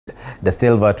Da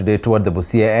Silva today toured the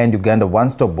Busia and Uganda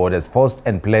one-stop borders post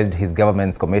and pledged his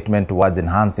government's commitment towards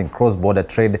enhancing cross-border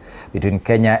trade between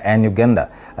Kenya and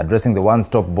Uganda. Addressing the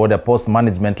one-stop border post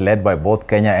management led by both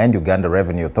Kenya and Uganda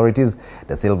revenue authorities,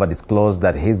 Da Silva disclosed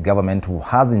that his government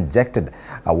has injected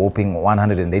a whopping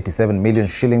 187 million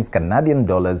shillings Canadian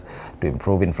dollars to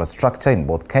improve infrastructure in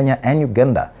both Kenya and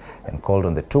Uganda, and called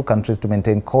on the two countries to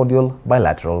maintain cordial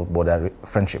bilateral border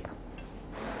friendship.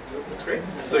 That's great.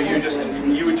 So I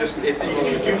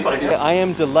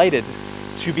am delighted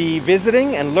to be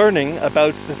visiting and learning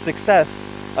about the success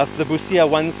of the Busia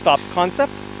one-stop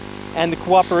concept and the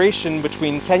cooperation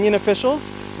between Kenyan officials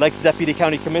like the Deputy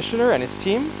County Commissioner and his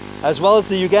team, as well as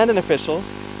the Ugandan officials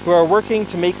who are working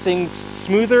to make things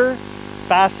smoother,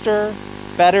 faster,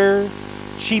 better,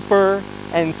 cheaper,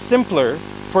 and simpler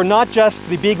for not just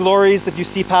the big lorries that you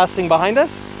see passing behind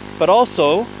us, but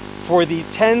also for the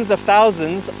tens of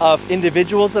thousands of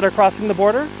individuals that are crossing the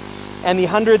border and the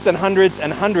hundreds and hundreds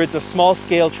and hundreds of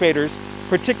small-scale traders,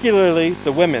 particularly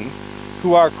the women,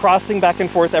 who are crossing back and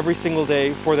forth every single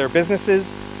day for their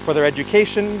businesses, for their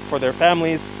education, for their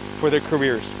families, for their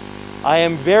careers. I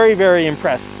am very, very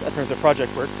impressed in terms of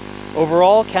project work.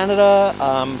 Overall, Canada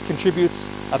contributes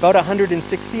about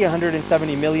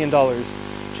 $170 million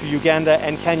to Uganda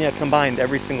and Kenya combined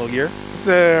every single year. It's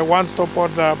a one-stop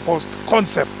border post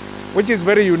concept, which is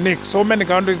very unique. So many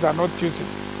countries are not using.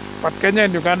 But Kenya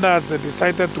and Uganda has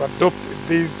decided to adopt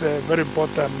this very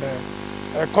important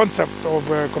concept of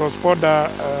cross-border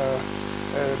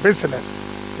business.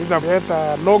 These have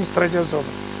had long stretches of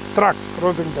trucks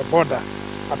crossing the border.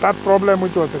 But that problem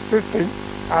which was existing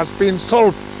has been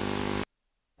solved